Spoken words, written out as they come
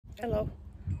Hello,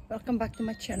 welcome back to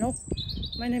my channel.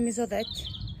 My name is Odette,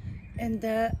 and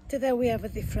today we have a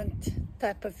different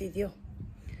type of video.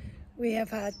 We have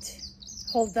had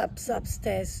hold-ups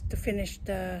upstairs to finish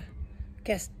the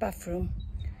guest bathroom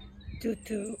due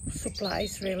to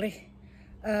supplies, really.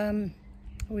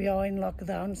 We are in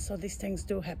lockdown, so these things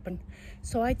do happen.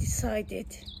 So I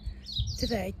decided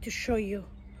today to show you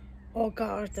our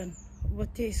garden,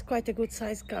 what is quite a good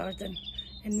sized garden,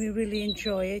 and we really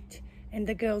enjoy it, and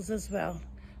the girls as well.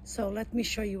 So let me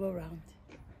show you around.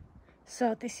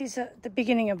 So this is the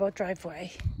beginning of our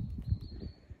driveway.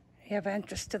 We have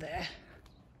entrance to there,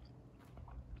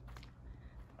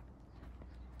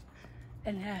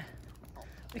 and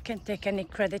we can't take any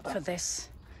credit for this.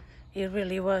 It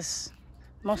really was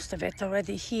most of it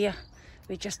already here.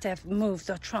 We just have moved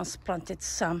or transplanted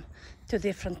some to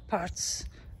different parts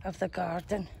of the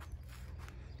garden.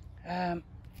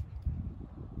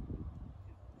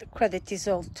 The credit is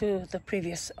all to the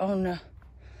previous owner,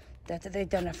 that they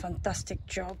done a fantastic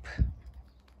job.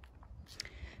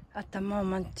 At the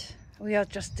moment we are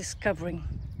just discovering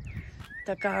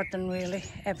the garden, really.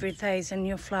 Every day is a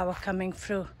new flower coming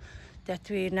through that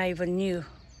we never knew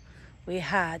we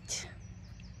had.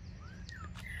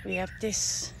 We have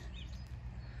this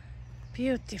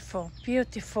beautiful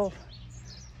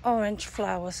orange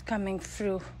flowers coming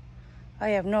through. I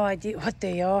have no idea what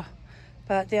they are,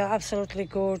 but they are absolutely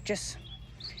gorgeous.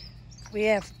 We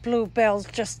have bluebells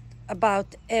just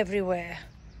about everywhere,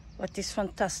 what is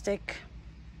fantastic.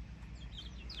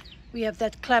 We have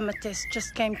that clematis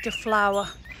just came to flower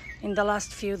in the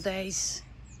last few days,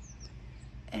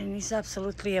 and it's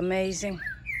absolutely amazing.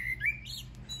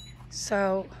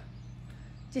 So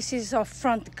this is our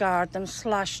front garden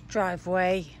 /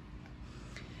 driveway.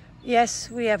 Yes,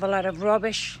 we have a lot of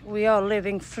rubbish. We are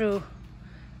living through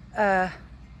a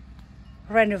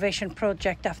renovation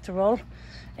project after all,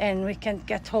 and we can't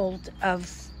get hold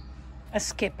of a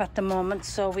skip at the moment,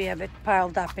 so we have it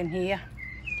piled up in here.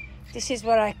 This is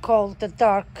what I call the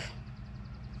dark,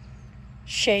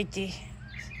 shady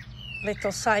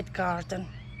little side garden.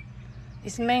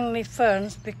 It's mainly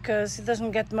ferns because it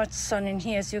doesn't get much sun in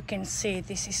here, as you can see.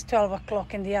 This is 12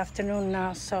 o'clock in the afternoon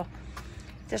now, so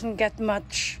it doesn't get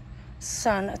much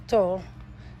sun at all.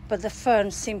 But the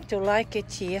ferns seem to like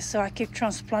it here, so I keep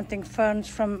transplanting ferns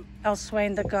from elsewhere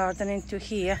in the garden into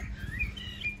here.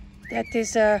 That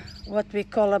is what we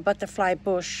call a butterfly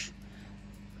bush,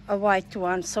 a white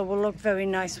one, so will look very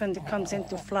nice when it comes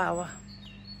into flower.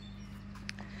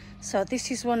 So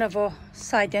this is one of our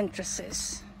side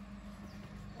entrances.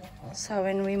 So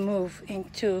when we move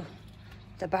into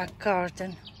the back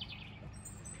garden,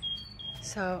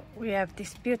 so we have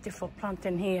this beautiful plant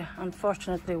in here.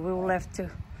 Unfortunately, we will have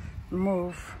to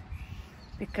move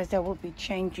because there will be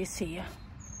changes here.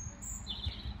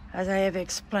 As I have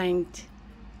explained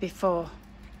before,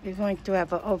 we're going to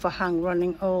have an overhang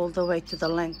running all the way to the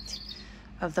length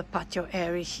of the patio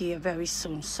area here very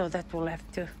soon, so that will have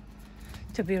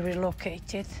to be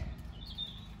relocated.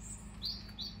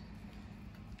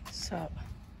 So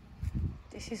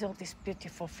this is all these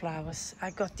beautiful flowers.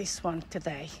 I got this one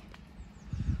today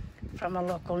from a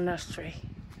local nursery,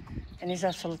 and it's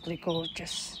absolutely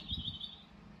gorgeous.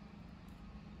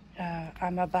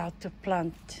 I'm about to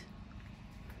plant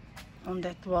on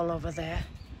that wall over there.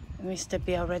 Mr.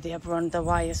 B already have run the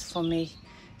wires for me,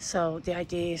 so the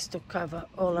idea is to cover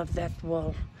all of that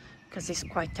wall because it's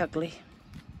quite ugly.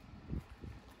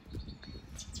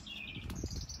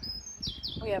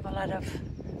 We have a lot of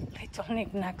little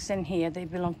knickknacks in here. They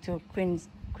belong to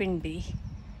Queen Bee.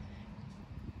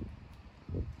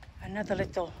 Another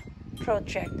little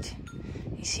project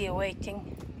is here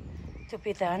waiting to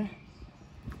be done.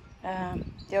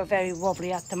 They're very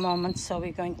wobbly at the moment, so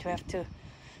we're going to have to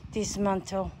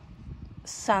dismantle,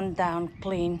 sand down,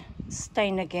 clean,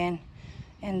 stain again,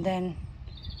 and then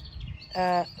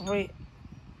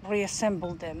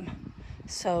reassemble them.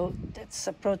 So that's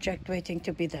a project waiting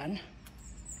to be done.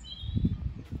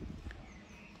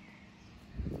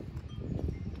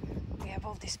 We have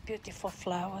all these beautiful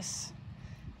flowers.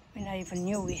 We never even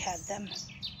knew we had them.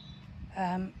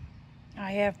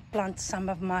 I have planted some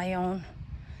of my own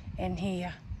in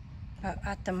here, but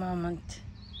at the moment,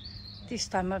 this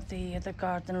time of the year, the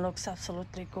garden looks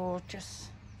absolutely gorgeous.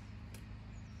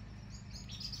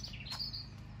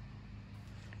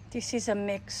 This is a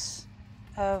mix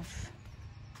of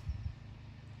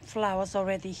flowers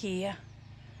already here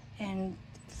and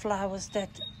flowers that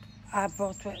I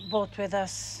brought with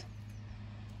us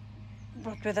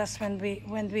when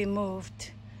we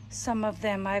moved. Some of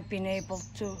them I've been able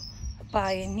to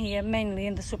buy in here, mainly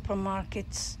in the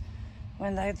supermarkets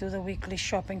when I do the weekly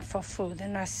shopping for food,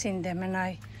 and I've seen them and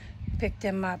I pick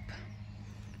them up,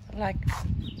 like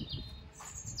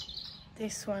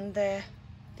this one there.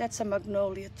 That's a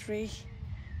magnolia tree,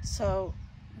 so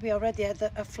we already had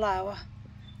a flower.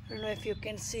 I don't know if you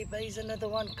can see, but there's another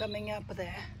one coming up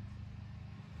there.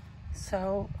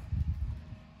 So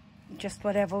just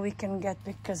whatever we can get,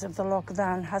 because of the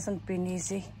lockdown hasn't been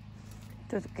easy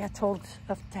to get hold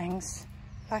of things.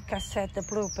 Like I said, the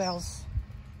bluebells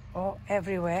are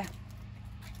everywhere.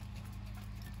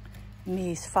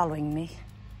 Me is following me.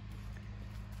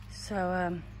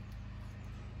 So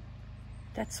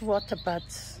that's water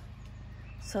buds,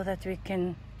 so that we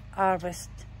can harvest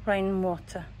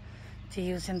rainwater to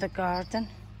use in the garden.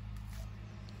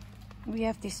 We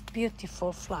have this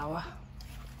beautiful flower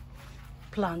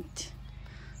plant.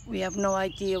 We have no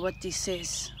idea what this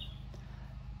is,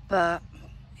 but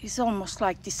it's almost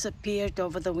like disappeared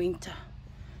over the winter,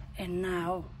 and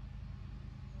now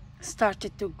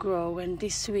started to grow. And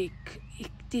this week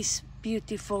these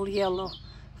beautiful yellow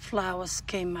flowers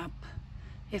came up.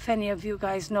 If any of you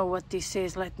guys know what this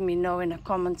is, let me know in the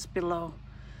comments below,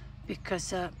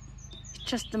 because it's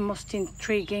just the most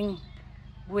intriguing,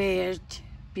 weird,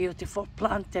 beautiful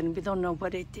plant, and we don't know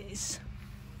what it is.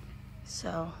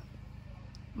 So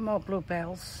more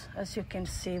bluebells. As you can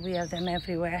see, we have them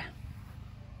everywhere.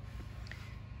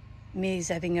 Me is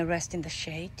having a rest in the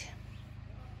shade.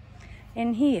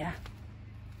 And here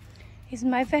is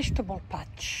my vegetable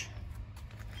patch,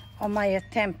 or my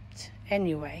attempt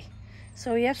anyway.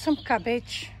 So we have some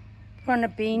cabbage, runner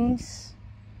beans,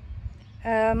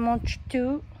 munch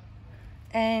 2,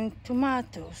 and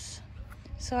tomatoes.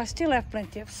 So I still have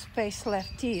plenty of space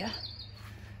left here.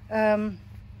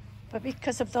 But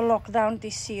because of the lockdown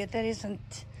this year, there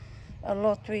isn't a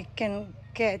lot we can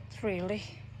get really.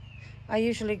 I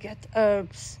usually get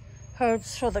herbs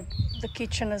for the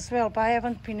kitchen as well, but I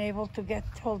haven't been able to get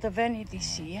hold of any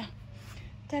this year.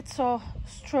 That's all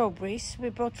strawberries we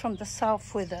brought from the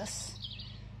south with us.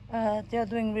 They're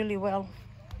doing really well.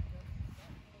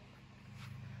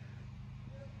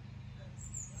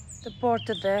 The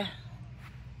border there,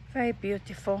 very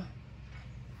beautiful.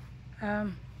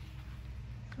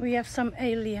 We have some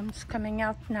alliums coming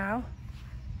out now.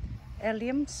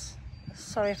 Alliums,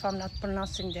 sorry if I'm not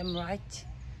pronouncing them right.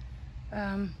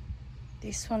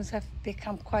 These ones have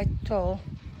become quite tall,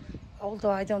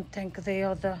 although I don't think they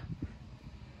are the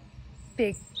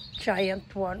big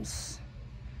giant ones.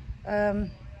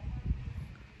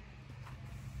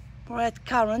 Red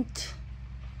currant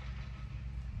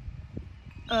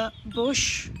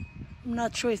bush. I'm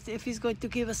not sure if he's going to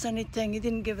give us anything. He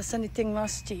didn't give us anything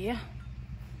last year.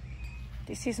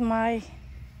 This is my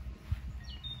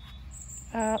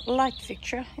light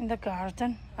fixture in the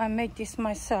garden. I made this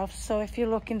myself, so if you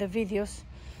look in the videos,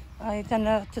 I've done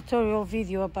a tutorial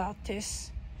video about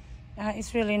this.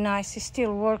 It's really nice. It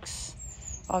still works,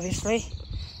 obviously,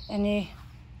 and it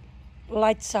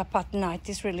lights up at night.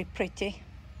 It's really pretty.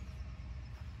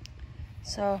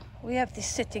 So we have this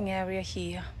sitting area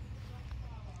here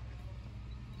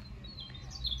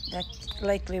that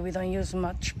lately we don't use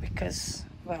much because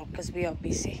we are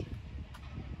busy.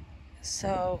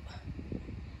 So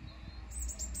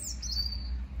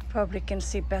probably can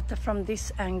see better from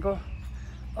this angle.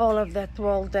 All of that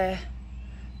wall there,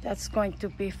 that's going to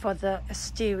be for the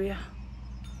exterior.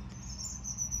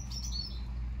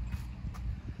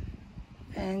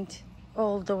 And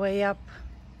all the way up,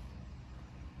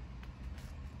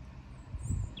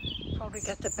 probably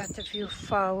get a better view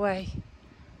far away.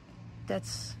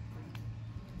 That's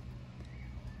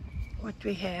what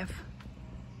we have.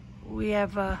 We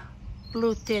have a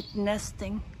blue tit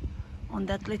nesting on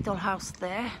that little house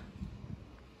there.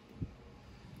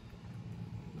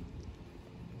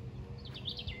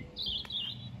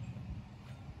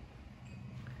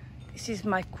 This is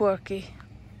my quirky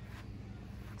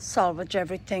salvage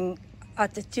everything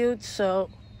attitude. So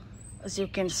as you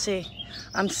can see,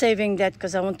 I'm saving that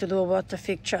because I want to do a water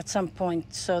fixture at some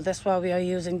point. So that's why we are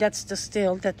using. That's the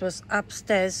steel that was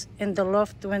upstairs in the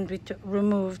loft when we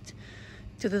removed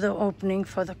to do the opening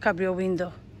for the cabrio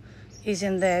window. Is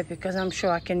in there because I'm sure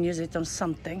I can use it on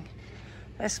something.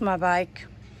 That's my bike.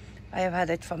 I have had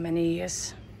it for many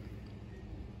years.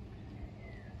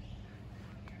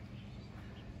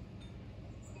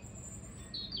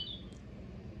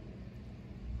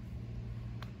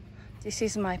 This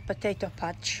is my potato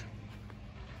patch.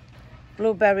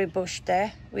 Blueberry bush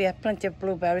there. We had plenty of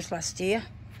blueberries last year.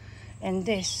 And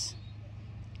this,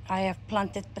 I have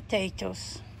planted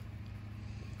potatoes.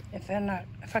 If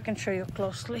I can show you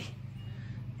closely,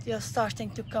 they are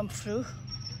starting to come through.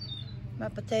 My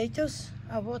potatoes,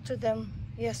 I watered them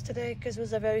yesterday because it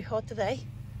was a very hot day.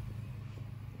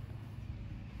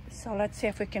 So let's see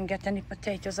if we can get any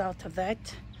potatoes out of that.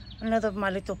 Another of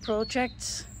my little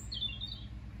projects.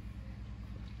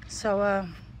 So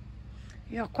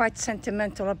you're quite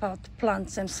sentimental about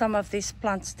plants, and some of these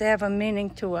plants, they have a meaning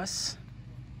to us.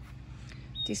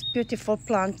 This beautiful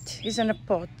plant is in a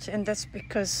pot, and that's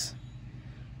because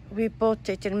we bought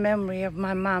it in memory of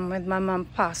my mom when my mom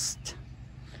passed.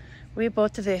 We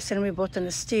bought this and we bought an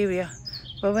wisteria,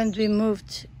 but when we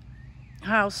moved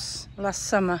house last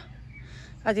summer,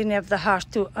 I didn't have the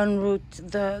heart to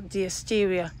unroot the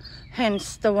wisteria,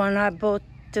 hence the one I bought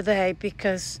today,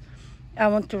 because I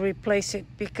want to replace it,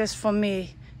 because for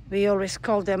me, we always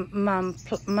call them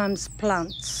mom's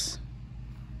plants.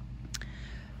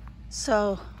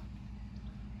 So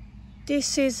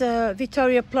this is a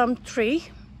Victoria plum tree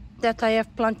that I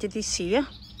have planted this year.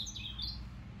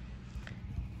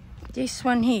 This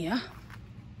one here,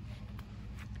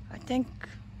 I think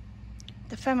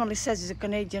the family says it's a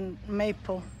Canadian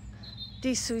maple.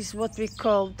 This is what we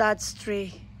call Dad's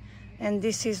tree, and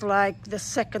this is like the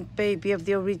second baby of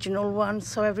the original one.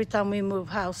 So every time we move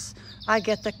house, I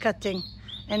get a cutting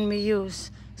and we use.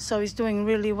 So it's doing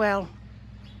really well.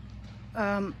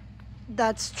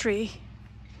 Dad's tree.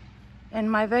 And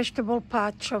my vegetable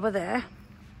patch over there.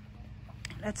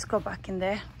 Let's go back in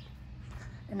there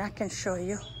and I can show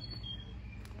you.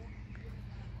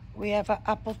 We have an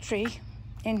apple tree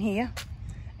in here,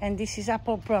 and this is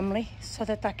apple bromley, so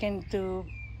that I can do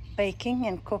baking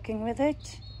and cooking with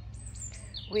it.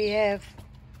 We have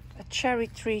a cherry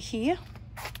tree here.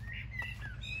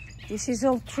 This is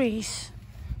all trees,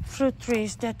 fruit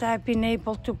trees that I've been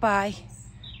able to buy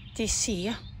this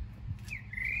year.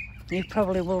 You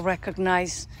probably will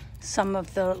recognize some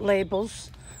of the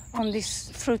labels on these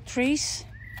fruit trees.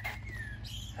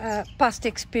 Past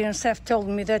experience have told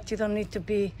me that you don't need to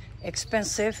be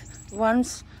expensive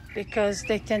ones, because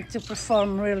they tend to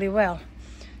perform really well.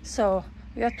 So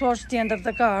we are towards the end of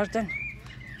the garden.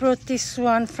 Brought this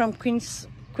one from Queen's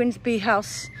Bee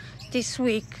House this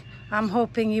week. I'm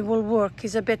hoping it will work.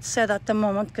 It's a bit sad at the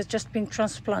moment because it's just been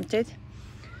transplanted.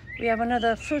 We have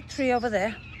another fruit tree over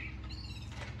there.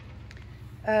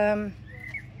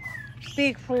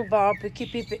 Big rhubarb. We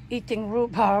keep eating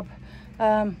rhubarb.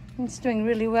 It's doing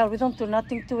really well. We don't do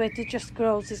nothing to it. It just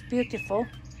grows. It's beautiful.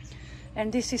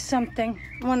 And this is something,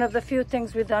 one of the few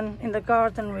things we've done in the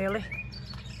garden, really.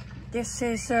 This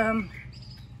is,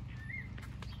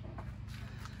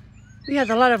 we had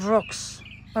a lot of rocks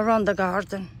around the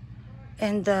garden,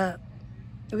 and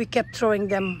we kept throwing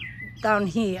them down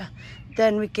here.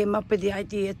 Then we came up with the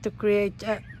idea to create,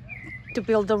 to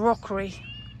build a rockery.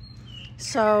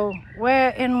 So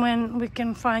where and when we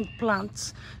can find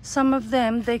plants, some of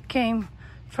them, they came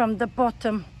from the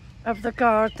bottom of the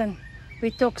garden. We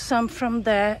took some from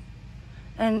there,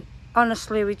 and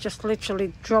honestly, we just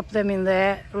literally dropped them in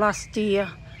there last year,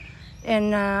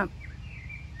 and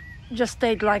just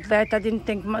stayed like that. I didn't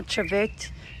think much of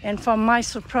it, and for my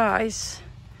surprise,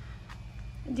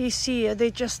 this year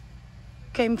they just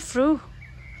came through.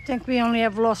 I think we only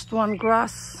have lost one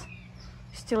grass.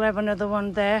 Still have another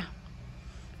one there.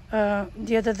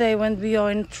 The other day when we were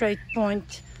in Trade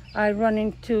Point, I ran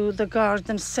into the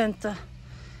garden center,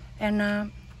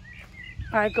 and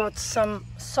I got some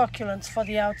succulents for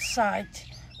the outside,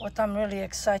 what I'm really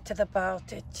excited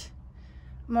about it.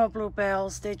 More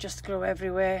bluebells, they just grow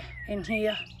everywhere in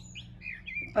here,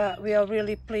 but we are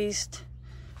really pleased.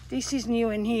 This is new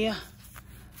in here.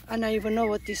 I don't even know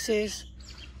what this is.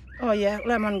 Oh yeah,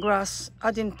 lemongrass.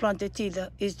 I didn't plant it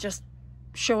either. It's just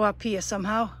show up here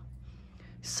somehow.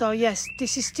 So yes,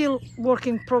 this is still work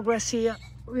in progress here.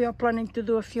 We are planning to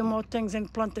do a few more things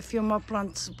and plant a few more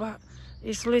plants, but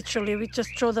it's literally, we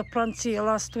just threw the plants here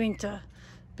last winter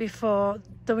before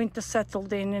the winter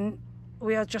settled in, and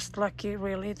we are just lucky,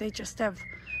 really. They just have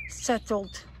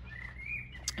settled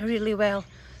really well.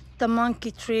 The monkey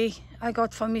tree I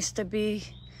got from Mr. B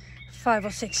 5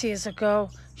 or 6 years ago.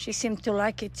 She seemed to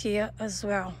like it here as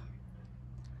well.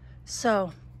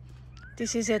 So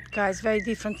this is it, guys. Very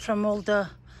different from all the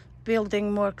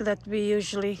building work that we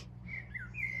usually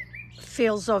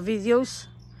films or videos.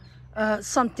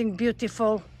 Something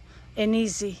beautiful and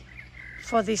easy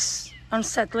for these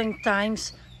unsettling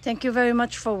times. Thank you very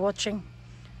much for watching.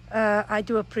 I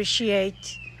do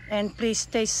appreciate, and please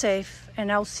stay safe, and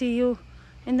I'll see you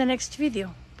in the next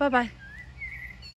video. Bye bye.